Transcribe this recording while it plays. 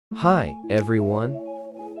Hi, everyone.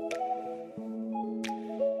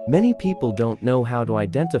 Many people don't know how to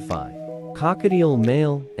identify cockatiel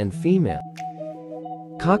male and female.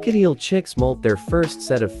 Cockatiel chicks molt their first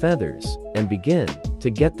set of feathers and begin to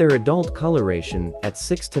get their adult coloration at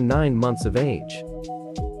 6 to 9 months of age.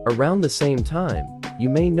 Around the same time, you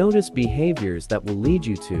may notice behaviors that will lead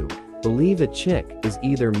you to believe a chick is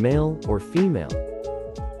either male or female.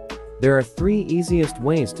 There are 3 easiest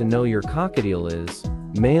ways to know your cockatiel is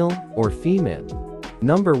male or female.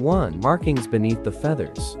 Number 1. Markings beneath the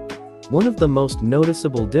feathers. One of the most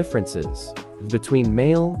noticeable differences between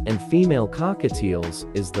male and female cockatiels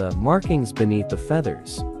is the markings beneath the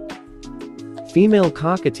feathers. Female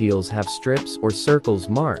cockatiels have strips or circles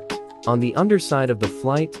marked on the underside of the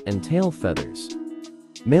flight and tail feathers.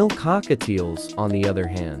 Male cockatiels, on the other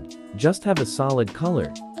hand, just have a solid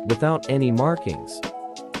color without any markings.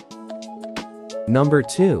 Number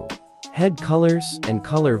 2. Head colors and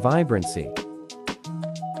color vibrancy.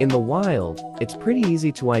 In the wild, it's pretty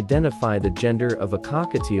easy to identify the gender of a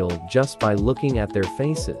cockatiel just by looking at their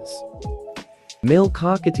faces. Male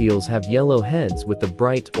cockatiels have yellow heads with a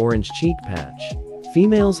bright orange cheek patch.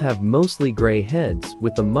 Females have mostly gray heads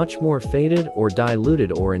with a much more faded or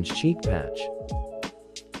diluted orange cheek patch.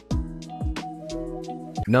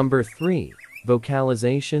 Number 3.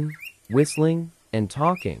 Vocalization, whistling, and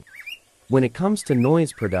talking. When it comes to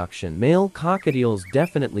noise production, male cockatiels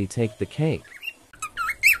definitely take the cake.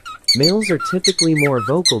 Males are typically more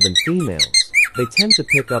vocal than females. They tend to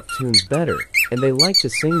pick up tunes better, and they like to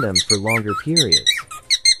sing them for longer periods.